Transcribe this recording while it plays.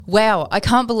Wow, I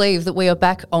can't believe that we are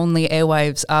back on the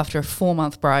airwaves after a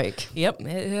 4-month break. Yep,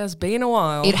 it has been a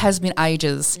while. It has been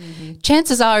ages.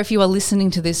 Chances are, if you are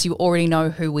listening to this, you already know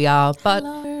who we are. But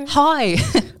Hello. Hi.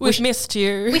 We've missed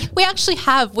you. We actually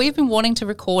have. We've been wanting to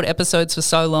record episodes for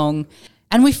so long,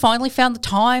 and we finally found the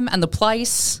time and the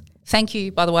place. Thank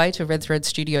you, by the way, to Red Thread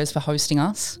Studios for hosting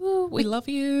us. Ooh, we love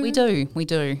you. We do.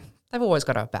 They've always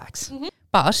got our backs.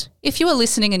 But if you are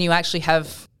listening and you actually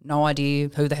have no idea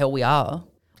who the hell we are,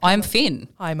 I'm Finn.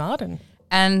 I'm Arden.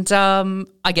 And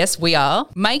I guess we are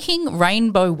making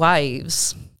rainbow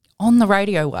waves on the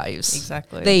radio waves.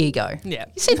 Exactly. There you go. Yeah.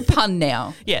 You see the pun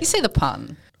now. Yeah. You see the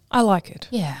pun. I like it.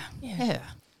 Yeah.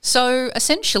 So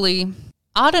essentially,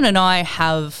 Arden and I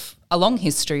have a long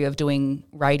history of doing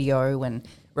radio and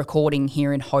recording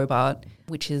here in Hobart,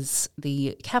 which is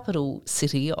the capital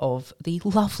city of the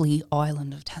lovely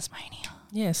island of Tasmania.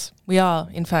 Yes, we are,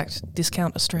 in fact,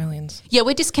 discount Australians. Yeah,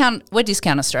 we're discount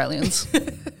Australians.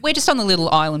 We're just on the little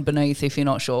island beneath, if you're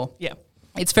not sure. Yeah.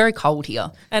 It's very cold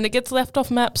here. And it gets left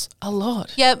off maps a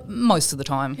lot. Yeah, most of the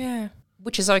time. Yeah.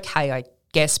 Which is okay, I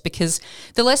guess, because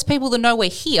the less people that know we're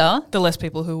here, The less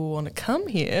people who will want to come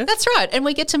here. that's right, and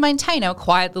we get to maintain our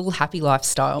quiet little happy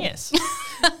lifestyle. Yes.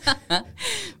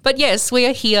 But yes, we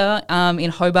are here in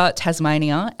Hobart,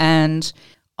 Tasmania, and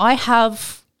I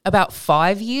have about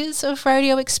 5 years of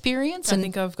radio experience. I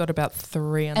think I've got about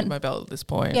 3 under my belt at this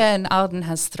point. Yeah, and Arden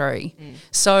has 3.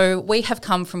 So we have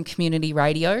come from community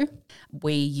radio.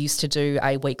 We used to do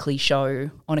a weekly show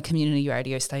on a community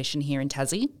radio station here in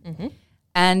Tassie.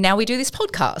 And now we do this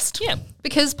podcast. Yeah.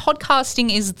 Because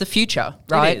podcasting is the future,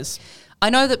 right? It is. I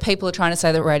know that people are trying to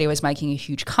say that radio is making a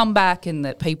huge comeback and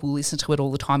that people listen to it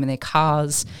all the time in their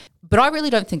cars, but I really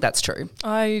don't think that's true.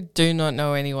 I do not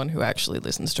know anyone who actually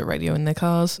listens to radio in their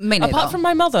cars. Me neither. Apart from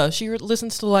my mother. She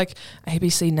listens to like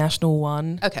ABC National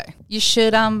 1. Okay. You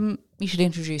should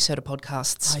introduce her to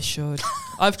podcasts. I should.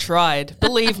 I've tried.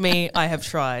 Believe me, I have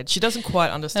tried. She doesn't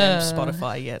quite understand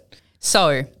Spotify yet.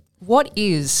 So, what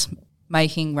is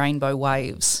making rainbow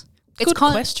waves? Good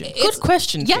question. Good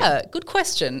question. Yeah, good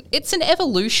question. It's an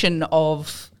evolution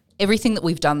of everything that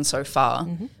we've done so far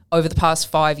over the past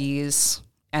 5 years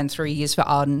and 3 years for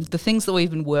Arden. The things that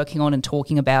we've been working on and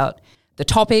talking about, the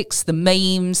topics, the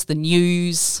memes, the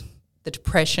news, the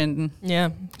depression.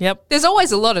 Yeah. Yep. There's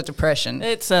always a lot of depression.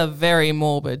 It's a very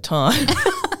morbid time.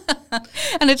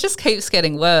 And it just keeps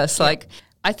getting worse. Like,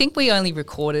 I think we only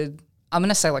recorded, I'm going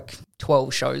to say like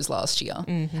 12 shows last year.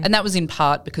 And that was in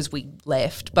part because we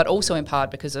left, but also in part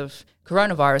because of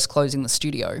coronavirus closing the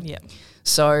studio. Yeah.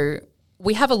 So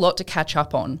we have a lot to catch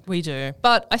up on. We do.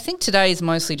 But I think today is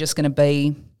mostly just going to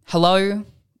be, hello,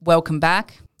 welcome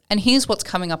back. And here's what's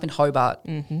coming up in Hobart.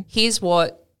 Here's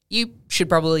what you should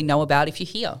probably know about if you're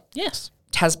here. Yes.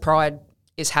 Tas Pride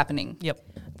is happening. Yep.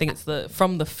 I think it's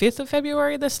from the 5th of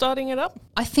February they're starting it up.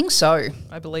 I think so.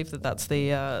 I believe that's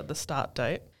the start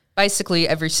date. Basically,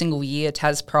 every single year,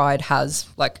 Tas Pride has,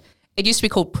 like, it used to be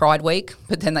called Pride Week,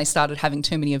 but then they started having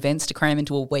too many events to cram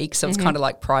into a week, so it's kind of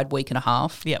like Pride Week and a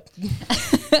half. Yep.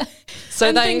 So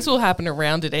And things will happen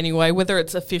around it anyway, whether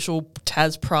it's official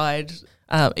Tas Pride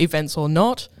events or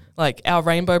not. Like our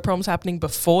Rainbow Prom's happening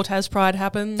before Tas Pride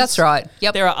happens. That's right.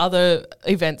 Yep. There are other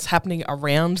events happening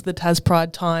around the Tas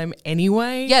Pride time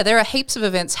anyway. Yeah, there are heaps of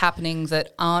events happening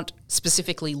that aren't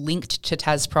specifically linked to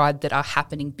Tas Pride that are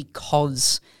happening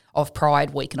because of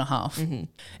Pride Week and a half.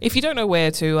 If you don't know where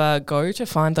to go to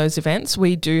find those events,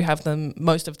 we do have them,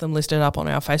 most of them listed up on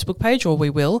our Facebook page, or we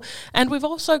will. And we've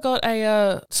also got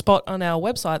a spot on our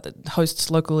website that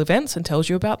hosts local events and tells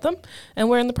you about them. And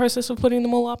we're in the process of putting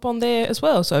them all up on there as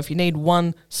well. So if you need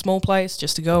one small place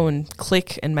just to go and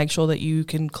click and make sure that you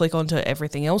can click onto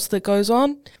everything else that goes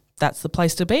on, that's the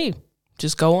place to be.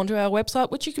 Just go onto our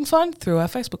website, which you can find through our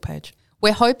Facebook page.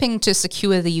 We're hoping to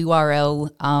secure the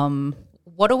URL.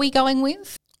 What are we going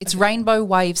with? It's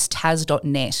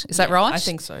rainbowwavestas.net. Is that right? I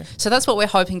think so. So that's what we're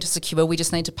hoping to secure. We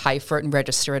just need to pay for it and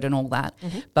register it and all that.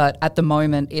 But at the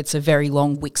moment, it's a very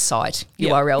long Wix site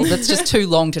URL that's just too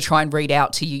long to try and read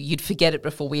out to you. You'd forget it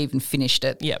before we even finished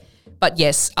it. Yep. But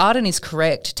yes, Arden is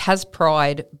correct. Tas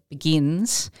Pride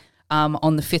begins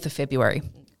on the 5th of February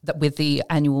with the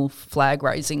annual flag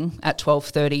raising at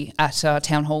 12:30 at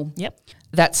Town Hall. Yep.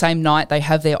 That same night, they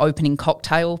have their opening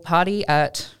cocktail party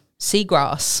at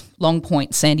Seagrass, Long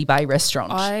Point, Sandy Bay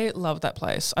restaurant. I love that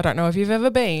place. I don't know if you've ever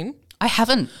been. I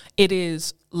haven't. It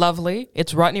is lovely.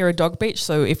 It's right near a dog beach,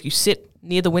 so if you sit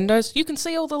near the windows, you can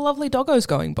see all the lovely doggos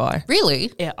going by.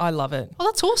 Really? Yeah, I love it. Oh,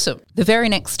 that's awesome. The very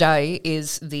next day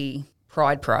is the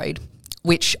Pride Parade,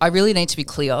 which I really need to be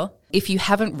clear. If you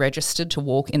haven't registered to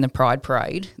walk in the Pride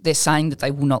Parade, they're saying that they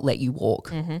will not let you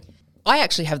walk. I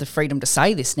actually have the freedom to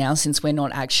say this now since we're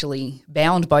not actually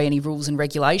bound by any rules and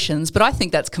regulations, but I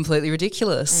think that's completely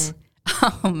ridiculous.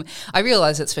 I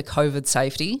realise it's for COVID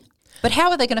safety, but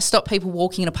how are they going to stop people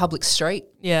walking in a public street?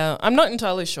 Yeah, I'm not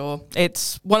entirely sure.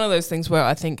 It's one of those things where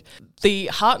I think the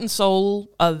heart and soul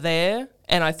are there,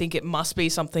 and I think it must be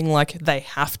something like they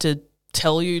have to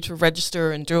tell you to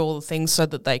register and do all the things so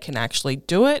that they can actually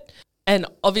do it. And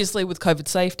obviously with COVID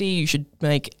safety, you should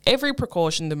make every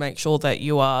precaution to make sure that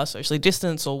you are socially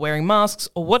distanced or wearing masks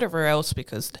or whatever else,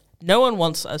 because no one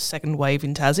wants a second wave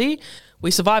in Tassie. We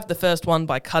survived the first one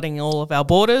by cutting all of our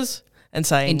borders and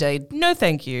saying, Indeed. no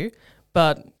thank you,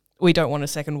 but we don't want a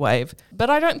second wave. But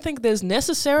I don't think there's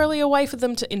necessarily a way for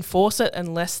them to enforce it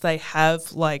unless they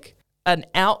have like an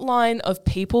outline of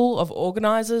people, of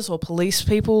organisers or police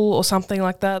people or something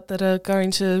like that that are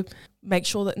going to make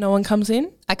sure that no one comes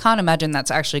in. I can't imagine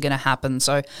that's actually going to happen.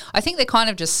 So I think they're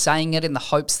kind of just saying it in the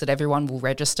hopes that everyone will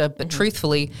register. But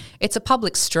truthfully, it's a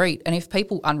public street. And if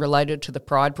people unrelated to the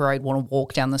Pride Parade want to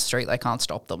walk down the street, they can't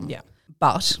stop them. Yeah.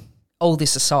 But all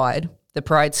this aside, the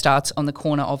parade starts on the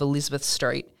corner of Elizabeth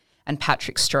Street and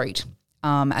Patrick Street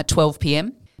at 12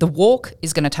 p.m. The walk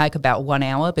is going to take about 1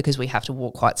 hour because we have to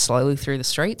walk quite slowly through the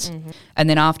streets. And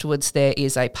then afterwards there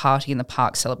is a party in the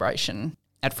park celebration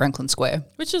at Franklin Square.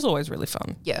 Which is always really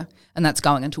fun. Yeah, and that's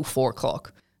going until 4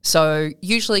 o'clock. So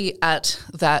usually at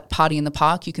that party in the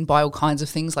park, you can buy all kinds of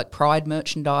things like Pride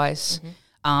merchandise.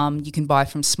 You can buy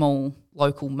from small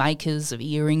local makers of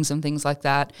earrings and things like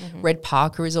that. Red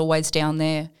Parker is always down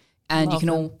there. And you can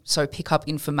also pick up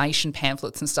information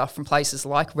pamphlets and stuff from places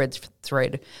like Red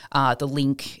Thread, The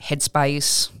Link,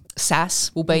 Headspace,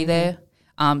 SAS will be there,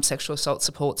 Sexual Assault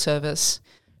Support Service.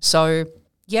 So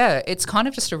yeah, it's kind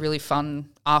of just a really fun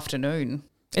afternoon.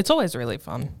 It's always really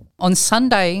fun. On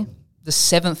Sunday, the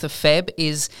 7th of Feb,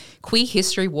 is Queer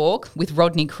History Walk with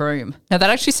Rodney Croom. Now, that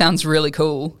actually sounds really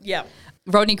cool. Yeah.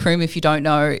 Rodney Croom, if you don't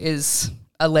know, is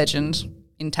a legend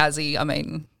in Tassie. I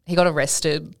mean, he got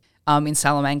arrested in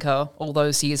Salamanca all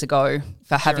those years ago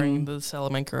for having the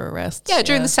Salamanca arrests. Yeah,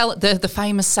 during the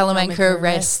famous Salamanca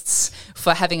arrests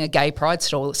for having a gay pride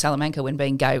stall at Salamanca when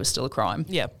being gay was still a crime.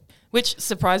 Yeah. Which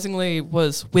surprisingly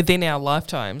was within our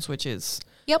lifetimes, which is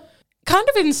kind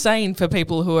of insane for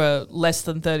people who are less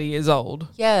than 30 years old.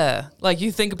 Yeah. Like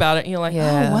you think about it and you're like,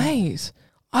 oh, wait,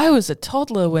 I was a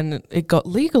toddler when it got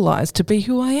legalised to be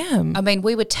who I am. I mean,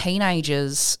 we were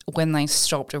teenagers when they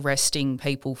stopped arresting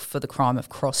people for the crime of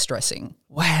cross-dressing.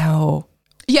 Wow.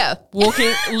 Yeah.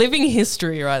 Living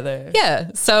history right there.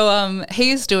 Yeah. So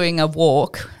he's doing a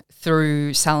walk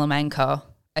through Salamanca,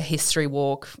 a history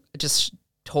walk, just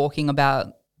talking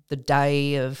about the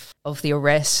day of the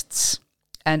arrests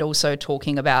and also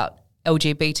talking about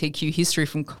LGBTQ history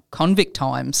from convict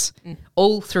times,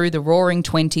 all through the roaring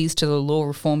 20s to the law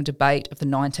reform debate of the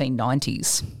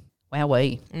 1990s.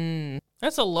 Wowee.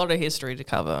 That's a lot of history to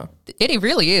cover. It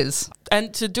really is.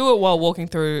 And to do it while walking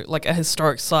through like a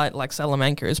historic site like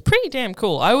Salamanca is pretty damn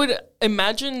cool. I would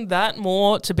imagine that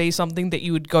more to be something that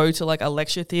you would go to like a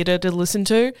lecture theatre to listen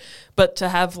to, but to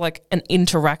have like an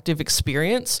interactive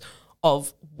experience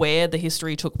of where the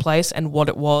history took place and what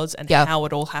it was and how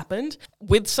it all happened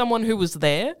with someone who was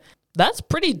there, that's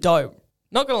pretty dope.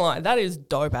 Not going to lie, that is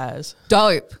dope as.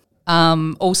 Dope.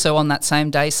 Also on that same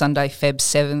day, Sunday, Feb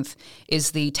 7th,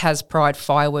 is the Tas Pride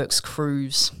Fireworks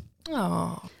Cruise.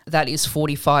 Oh. That is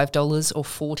 $45 or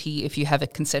 $40 if you have a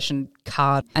concession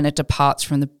card, and it departs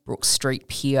from the Brook Street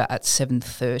Pier at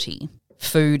 7:30.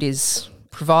 Food is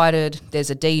provided, there's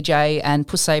a DJ, and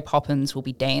Pussy Poppins will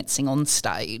be dancing on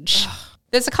stage.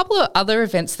 There's a couple of other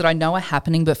events that I know are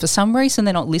happening, but for some reason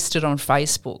they're not listed on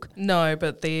Facebook. No,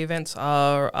 but the events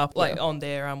are up on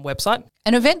their website.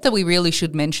 An event that we really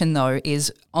should mention, though,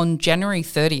 is on January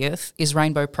 30th is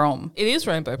Rainbow Prom. It is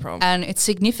Rainbow Prom. And it's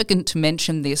significant to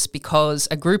mention this because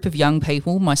a group of young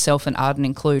people, myself and Arden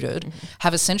included,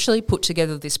 have essentially put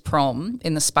together this prom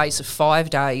in the space of 5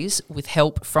 days with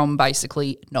help from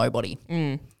basically nobody.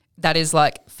 That is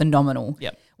like phenomenal.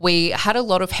 Yep. We had a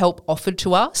lot of help offered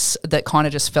to us that kind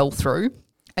of just fell through,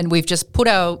 and we've just put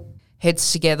our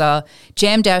heads together,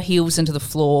 jammed our heels into the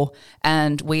floor,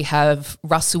 and we have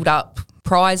rustled up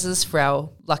prizes for our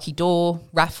lucky door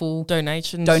raffle,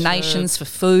 donations for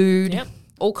food,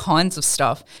 all kinds of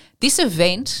stuff. This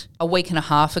event a week and a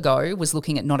half ago was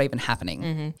looking at not even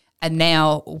happening, and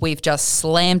now we've just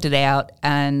slammed it out,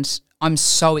 and I'm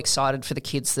so excited for the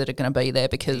kids that are going to be there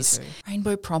because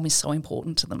Rainbow Prom is so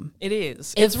important to them. It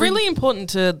is. It's really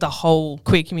important to the whole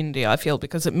queer community, I feel,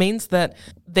 because it means that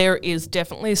there is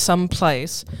definitely some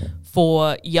place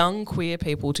for young queer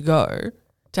people to go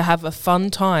to have a fun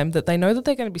time that they know that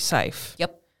they're going to be safe.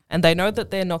 Yep. and they know that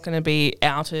they're not going to be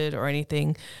outed or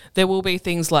anything, there will be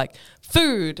things like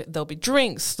food, there'll be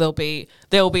drinks, there'll be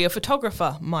a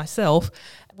photographer, myself.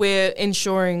 We're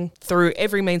ensuring through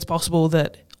every means possible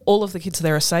that all of the kids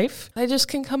there are safe. They just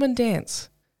can come and dance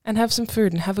and have some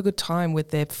food and have a good time with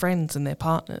their friends and their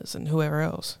partners and whoever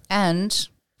else. And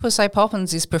Pussy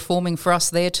Poppins is performing for us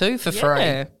there too for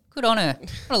free. Good on her.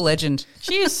 What a legend.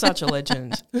 She is such a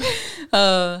legend.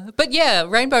 But yeah,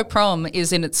 Rainbow Prom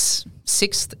is in its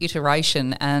 6th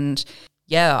iteration, and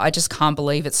yeah, I just can't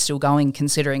believe it's still going,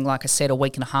 considering, like I said, a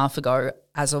week and a half ago,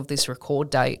 as of this record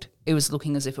date, it was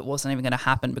looking as if it wasn't even going to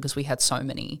happen because we had so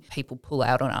many people pull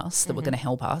out on us that were going to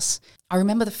help us. I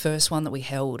remember the first one that we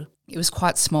held. It was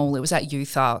quite small. It was at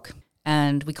Youth Arc,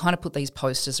 and we kind of put these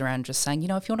posters around just saying, you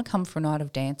know, if you want to come for a night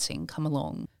of dancing, come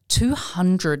along.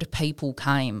 200 people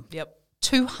came. Yep.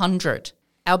 200.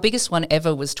 Our biggest one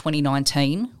ever was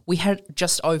 2019. We had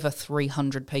just over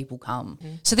 300 people come.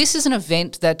 So this is an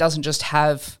event that doesn't just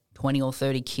have 20 or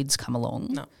 30 kids come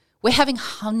along. No. We're having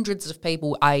hundreds of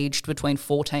people aged between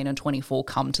 14 and 24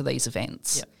 come to these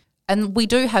events. Yep. And we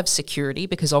do have security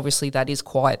because obviously that is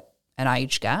quite an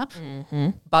age gap.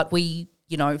 But we,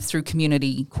 you know, through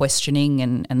community questioning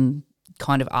and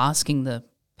kind of asking the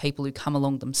people who come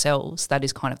along themselves, that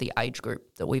is kind of the age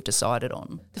group that we've decided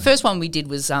on. The first one we did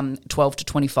was 12 to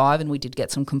 25, and we did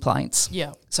get some complaints.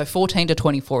 Yeah. So 14 to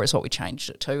 24 is what we changed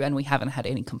it to, and we haven't had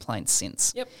any complaints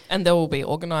since. Yep. And there will be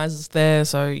organisers there,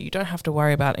 so you don't have to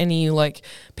worry about any like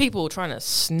people trying to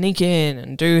sneak in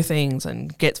and do things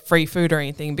and get free food or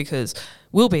anything, because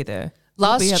we'll be there.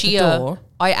 Last year,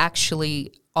 I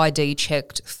actually ID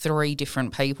checked 3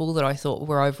 different people that I thought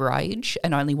were overage,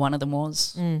 and only one of them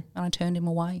was. And I turned him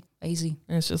away. Easy.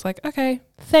 And it's just like, okay,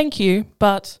 thank you,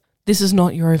 but this is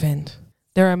not your event.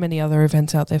 There are many other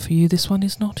events out there for you. This one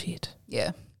is not it.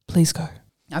 Yeah. Please go.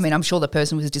 I mean, I'm sure the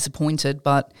person was disappointed,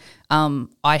 but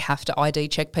I have to ID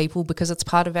check people because it's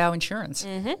part of our insurance.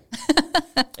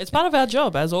 It's part of our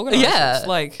job as organisers. Yeah.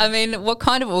 Like, I mean, what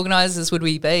kind of organisers would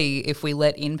we be if we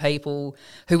let in people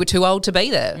who were too old to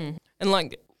be there? and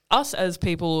like us as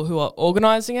people who are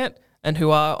organising it and who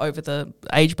are over the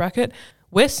age bracket,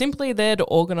 we're simply there to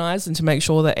organise and to make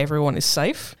sure that everyone is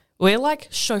safe. We're like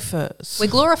chauffeurs. We're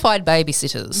glorified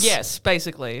babysitters. Yes,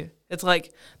 basically. It's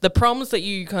like the proms that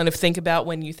you kind of think about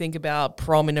when you think about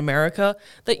prom in America,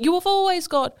 that you have always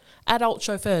got adult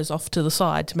chauffeurs off to the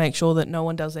side to make sure that no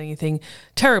one does anything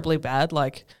terribly bad,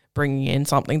 like bringing in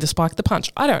something to spike the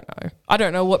punch. I don't know. I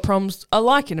don't know what proms are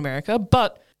like in America,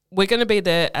 but we're going to be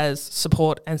there as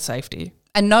support and safety.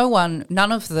 And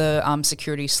none of the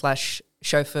security /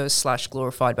 chauffeurs /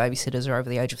 glorified babysitters are over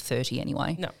the age of 30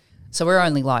 anyway. No. So we're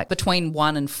only like between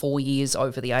 1 and 4 years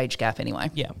over the age gap anyway.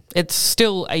 Yeah. It's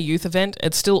still a youth event.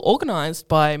 It's still organised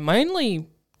by mainly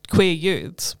queer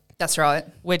youths. That's right.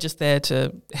 We're just there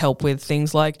to help with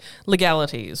things like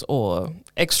legalities or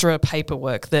extra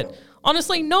paperwork that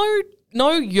honestly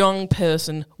no young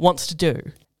person wants to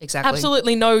do. Exactly.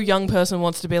 Absolutely no young person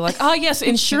wants to be like, oh, yes,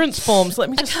 insurance forms. Let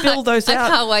me just fill those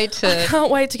out. I can't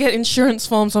wait to get insurance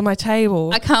forms on my table.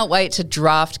 I can't wait to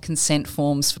draft consent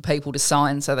forms for people to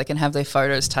sign so they can have their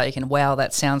photos taken. Wow,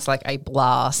 that sounds like a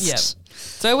blast. Yeah.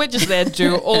 So we're just there to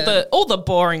do all the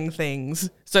boring things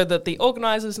so that the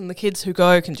organisers and the kids who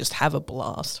go can just have a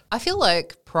blast. I feel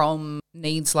like prom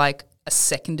needs like a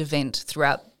second event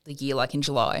throughout the year, like in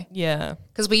July. Yeah.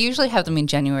 Because we usually have them in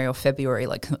January or February,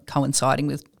 like coinciding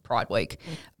with Pride Week.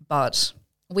 But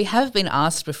we have been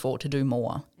asked before to do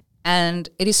more. And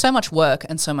it is so much work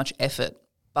and so much effort.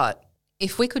 But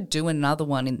if we could do another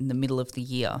one in the middle of the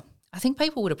year, I think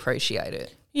people would appreciate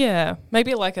it. Yeah.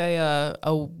 Maybe like a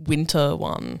winter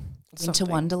one. Winter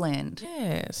Wonderland.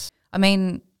 Yes. I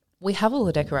mean, we have all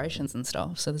the decorations and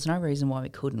stuff, so there's no reason why we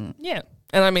couldn't. Yeah.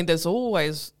 And I mean, there's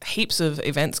always heaps of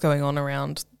events going on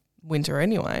around winter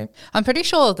anyway. I'm pretty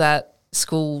sure that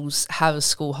schools have a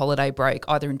school holiday break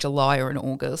either in July or in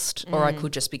August, or I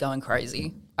could just be going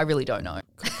crazy. I really don't know.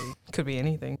 Could be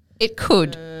anything. It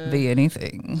could be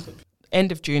anything.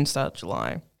 End of June, start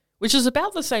July, which is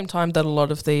about the same time that a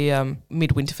lot of the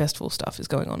Midwinter Festival stuff is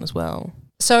going on as well.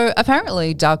 So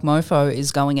apparently Dark Mofo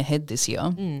is going ahead this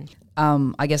year.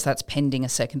 I guess that's pending a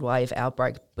second wave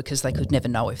outbreak because they could never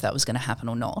know if that was going to happen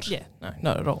or not. Yeah, no,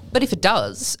 not at all. But if it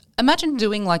does, imagine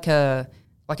doing like a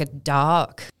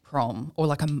dark prom or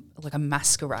like a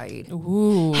masquerade.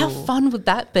 Ooh. How fun would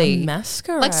that be? A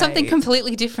masquerade. Like something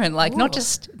completely different, like not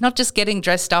just getting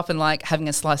dressed up and like having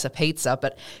a slice of pizza,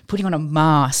 but putting on a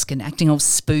mask and acting all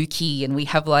spooky, and we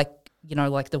have like you know,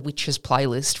 like the Witches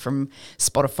playlist from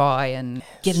Spotify and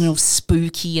getting all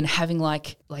spooky and having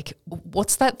like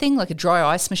what's that thing? Like a dry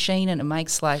ice machine, and it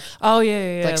makes like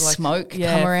like smoke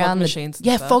come around fog machines and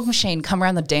stuff. fog machine come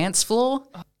around the dance floor.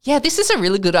 Yeah, this is a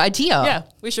really good idea. Yeah,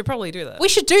 we should probably do that. We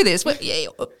should do this. We're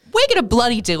going to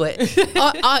bloody do it.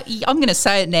 I'm going to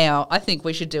say it now. I think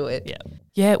we should do it.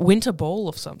 Yeah, winter ball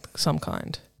of some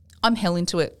kind. I'm hell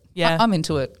into it. Yeah. I'm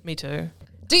into it. Me too.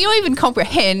 Do you even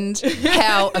comprehend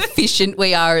how efficient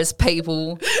we are as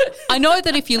people? I know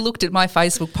that if you looked at my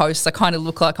Facebook posts, I kind of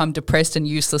look like I'm depressed and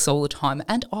useless all the time,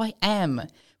 and I am.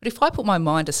 But if I put my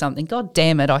mind to something, God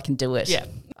damn it, I can do it. Yeah.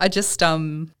 I just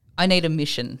I need a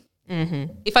mission.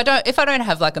 Mm-hmm. If I don't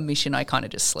have like a mission, I kind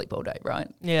of just sleep all day, right?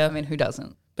 Yeah. I mean, who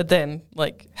doesn't? But then,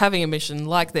 like, having a mission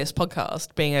like this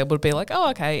podcast, being able to be like, oh,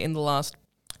 okay, in the last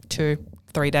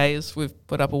 2-3 days, we've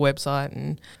put up a website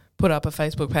and put up a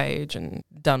Facebook page and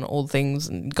done all things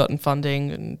and gotten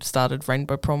funding and started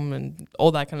Rainbow Prom and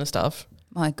all that kind of stuff.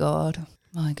 My God.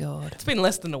 It's been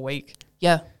less than a week.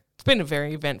 Yeah. It's been a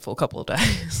very eventful couple of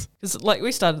days. Because, like,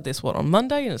 we started this, on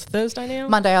Monday, and it's Thursday now?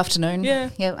 Monday afternoon.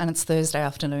 Yeah. Yeah, and it's Thursday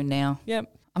afternoon now. Yep.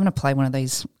 I'm going to play one of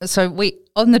these. So we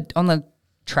on the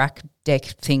track deck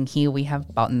thing here, we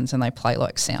have buttons and they play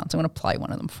like sounds. I'm going to play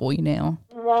one of them for you now.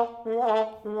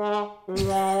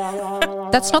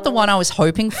 That's not the one I was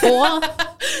hoping for.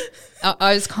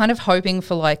 I was kind of hoping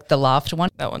for like the laughter one.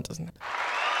 That one doesn't.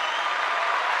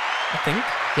 I think.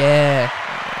 Yeah.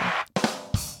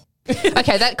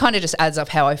 Okay, that kind of just adds up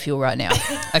how I feel right now.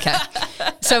 Okay.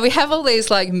 So we have all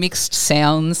these like mixed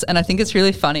sounds, and I think it's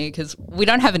really funny because we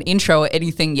don't have an intro or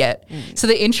anything yet. So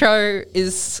the intro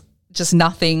is just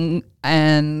nothing,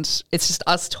 and it's just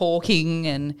us talking,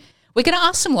 and we're going to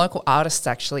ask some local artists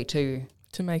actually to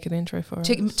make an intro for us.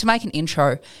 To make an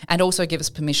intro and also give us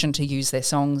permission to use their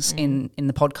songs in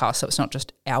the podcast, so it's not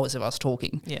just hours of us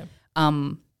talking. Yeah.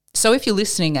 So if you're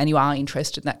listening and you are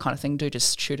interested in that kind of thing, do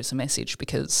just shoot us a message,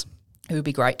 because it would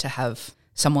be great to have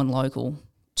someone local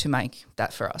to make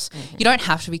that for us. You don't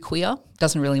have to be queer.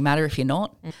 Doesn't really matter if you're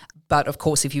not. But, of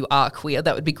course, if you are queer,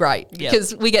 that would be great,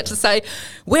 because we get to say,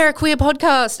 we're a queer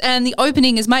podcast and the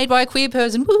opening is made by a queer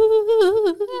person.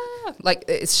 Like,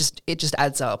 it just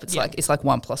adds up. It's like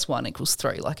 1 + 1 =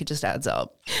 3. Like, it just adds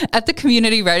up. At the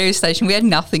community radio station, we had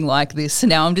nothing like this. So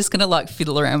now I'm just going to, like,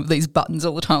 fiddle around with these buttons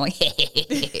all the time, like,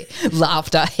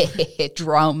 laughter,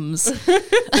 drums.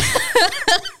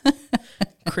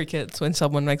 Crickets when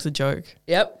someone makes a joke.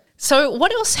 Yep. So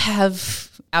what else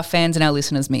have our fans and our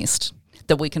listeners missed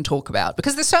that we can talk about?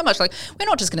 Because there's so much, like, we're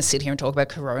not just going to sit here and talk about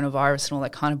coronavirus and all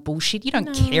that kind of bullshit. You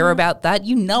don't care about that.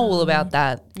 You know all about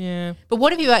that. Yeah. But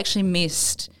what have you actually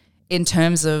missed in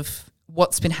terms of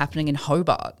what's been happening in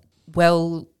Hobart?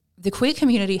 Well, the queer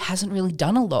community hasn't really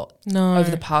done a lot over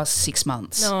the past 6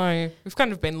 months. No, we've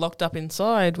kind of been locked up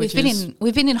inside. We've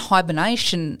been in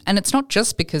hibernation, and it's not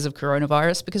just because of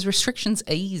coronavirus, because restrictions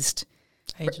eased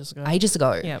ages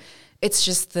ago. Yep. It's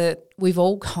just that we've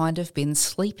all kind of been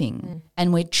sleeping,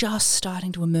 and we're just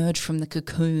starting to emerge from the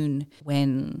cocoon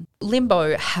when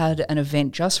Limbo had an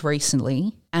event just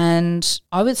recently, and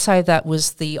I would say that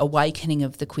was the awakening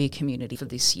of the queer community for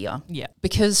this year. Yeah.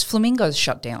 Because Flamingo's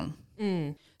shut down.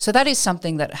 So that is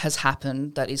something that has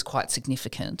happened that is quite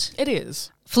significant. It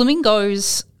is.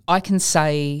 Flamingo's, I can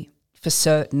say for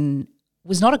certain,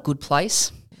 was not a good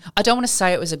place. I don't want to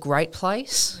say it was a great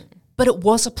place, but it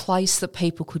was a place that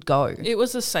people could go. It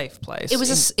was a safe place. It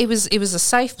was a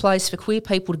safe place for queer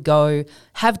people to go,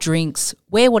 have drinks,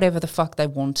 wear whatever the fuck they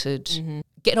wanted,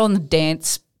 get on the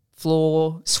dance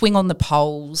floor, swing on the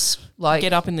poles, like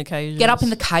get up in the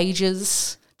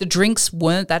cages. The drinks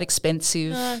weren't that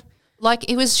expensive. No.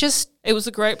 Like, it was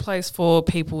a great place for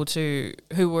people who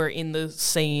were in the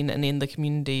scene and in the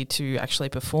community to actually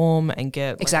perform and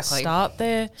get a start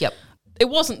there. Yep. It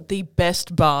wasn't the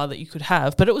best bar that you could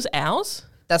have, but it was ours.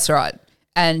 That's right.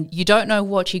 And you don't know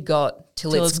what you got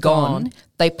till it's gone.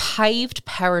 They paved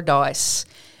Paradise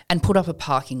and put up a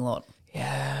parking lot.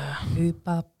 Yeah. Boop,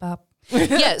 bop, bop.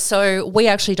 Yeah, so we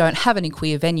actually don't have any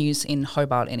queer venues in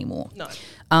Hobart anymore.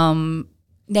 No.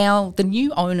 Now, the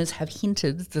new owners have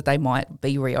hinted that they might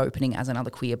be reopening as another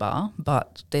queer bar,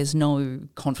 but there's no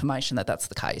confirmation that that's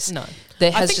the case. No.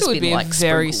 There has I think just it would been be like a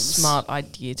very sprinkles. smart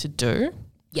idea to do.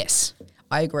 Yes,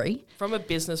 I agree. From a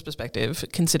business perspective,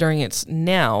 considering it's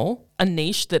now a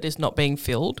niche that is not being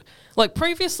filled. Like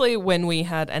previously when we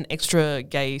had an extra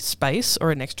gay space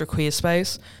or an extra queer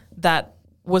space, that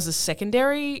was a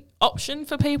secondary option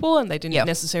for people and they didn't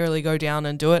necessarily go down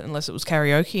and do it unless it was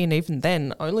karaoke, and even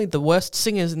then only the worst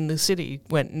singers in the city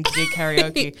went and did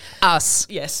karaoke. Us.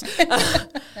 Yes.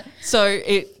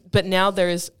 But now there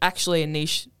is actually a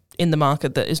niche in the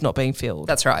market that is not being filled.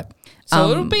 That's right. So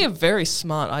it'll be a very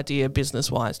smart idea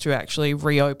business-wise to actually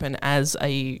reopen as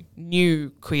a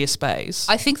new queer space.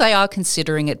 I think they are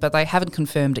considering it, but they haven't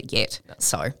confirmed it yet.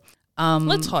 So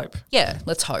let's hope. yeah,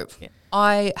 let's hope. Yeah.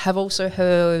 I have also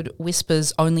heard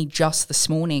whispers only just this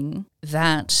morning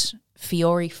that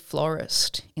Fiore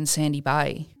Florist in Sandy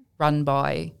Bay, run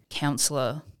by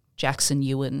councillor Jackson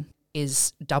Ewan,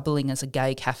 is doubling as a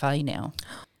gay cafe now.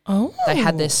 Oh. They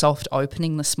had their soft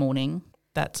opening this morning.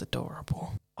 That's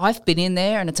adorable. I've been in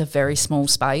there and it's a very small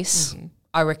space. Mm-hmm.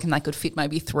 I reckon they could fit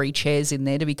maybe 3 chairs in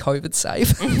there to be COVID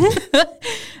safe.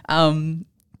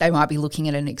 They might be looking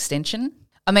at an extension.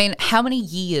 I mean, how many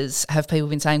years have people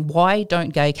been saying, why don't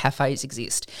gay cafes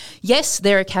exist? Yes,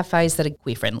 there are cafes that are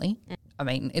queer-friendly. I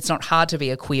mean, it's not hard to be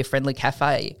a queer-friendly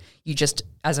cafe. You just,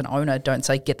 as an owner, don't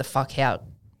say, get the fuck out.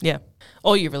 Yeah.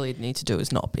 All you really need to do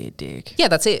is not be a dick. Yeah,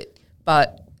 that's it.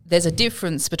 But there's a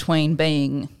difference between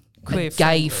being a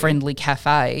gay-friendly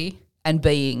cafe and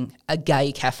being a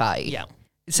gay cafe. Yeah.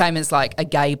 Same as like a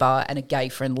gay bar and a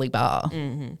gay-friendly bar.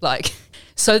 Mm-hmm. Like,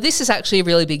 so this is actually a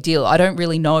really big deal. I don't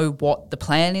really know what the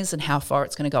plan is and how far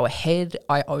it's going to go ahead.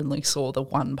 I only saw the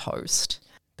one post.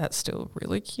 That's still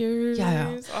really cute.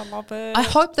 Yeah. I love it. I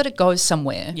hope that it goes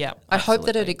somewhere. Yeah, I hope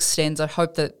that it extends. I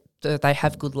hope that they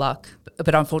have good luck.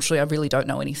 But unfortunately, I really don't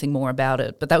know anything more about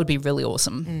it. But that would be really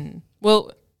awesome. Mm.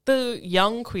 Well, the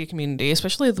young queer community,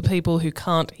 especially the people who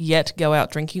can't yet go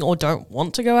out drinking or don't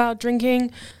want to go out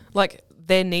drinking, like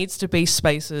there needs to be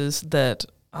spaces that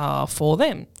are for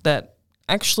them, that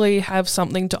actually have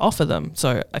something to offer them.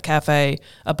 So a cafe,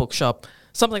 a bookshop,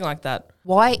 something like that.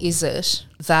 Why is it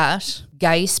that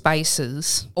gay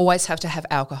spaces always have to have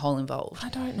alcohol involved? I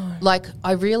don't know. Like,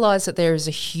 I realise that there is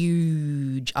a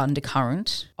huge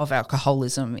undercurrent of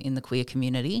alcoholism in the queer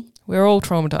community. We're all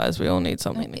traumatised. We all need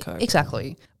something to cope.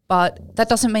 Exactly. But that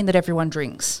doesn't mean that everyone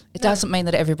drinks. It doesn't mean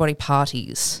that everybody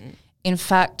parties. In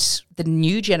fact, the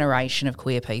new generation of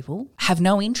queer people have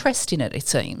no interest in it, it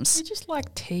seems. They just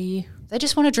like tea. They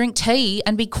just want to drink tea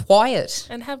and be quiet.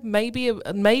 And have maybe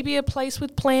a place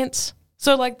with plants.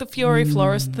 So like the Fiore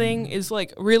Florist thing is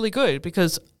like really good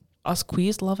because us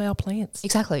queers love our plants.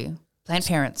 Exactly. Plant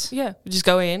parents. Yeah. We just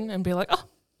go in and be like, oh,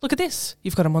 look at this.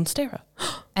 You've got a monstera.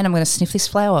 And I'm going to sniff this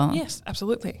flower. Yes,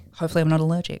 absolutely. Hopefully I'm not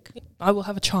allergic. I will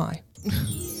have a chai.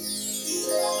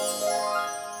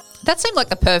 That seemed like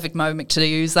the perfect moment to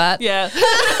use that. Yeah.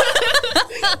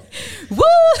 Woo!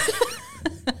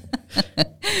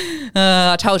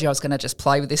 I told you I was going to just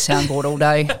play with this soundboard all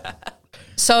day.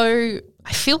 So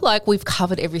I feel like we've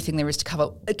covered everything there is to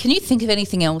cover. Can you think of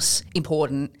anything else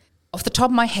important? Off the top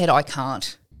of my head, I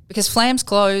can't. Because Flam's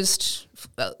closed,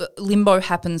 Limbo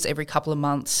happens every couple of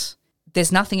months.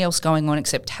 There's nothing else going on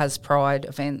except Has Pride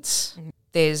events.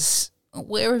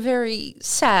 We're a very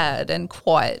sad and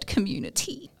quiet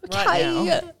community. Okay. Right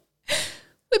now.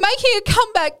 We're making a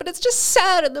comeback, but it's just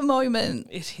sad at the moment.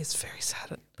 It is very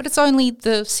sad. But it's only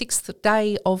the 6th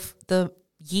day of the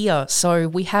year, so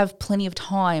we have plenty of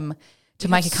time to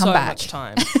make a comeback. So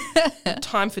much time.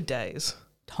 Time for days.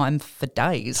 Time for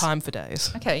days. Time for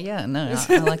days. Okay, yeah, no,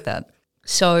 I like that.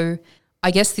 So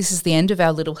I guess this is the end of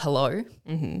our little hello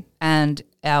and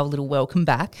our little welcome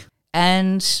back.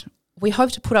 And we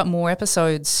hope to put up more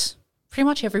episodes pretty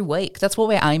much every week. That's what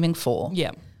we're aiming for.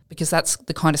 Yeah. Because that's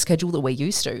the kind of schedule that we're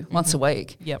used to, once a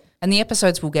week. Yep. And the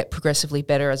episodes will get progressively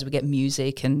better as we get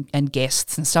music and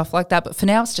guests and stuff like that. But for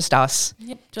now, it's just us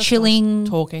just chilling,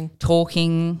 us,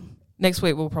 talking. Next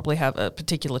week, we'll probably have a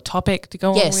particular topic to go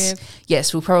on with.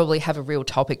 Yes, we'll probably have a real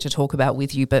topic to talk about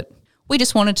with you. But we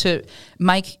just wanted to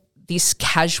make this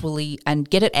casually and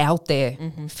get it out there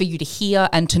for you to hear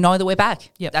and to know that we're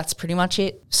back. Yep. That's pretty much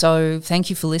it. So thank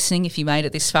you for listening if you made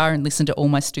it this far and listened to all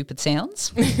my stupid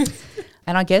sounds.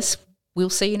 And I guess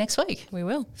we'll see you next week. We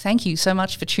will. Thank you so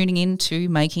much for tuning in to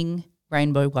Making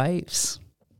Rainbow Waves.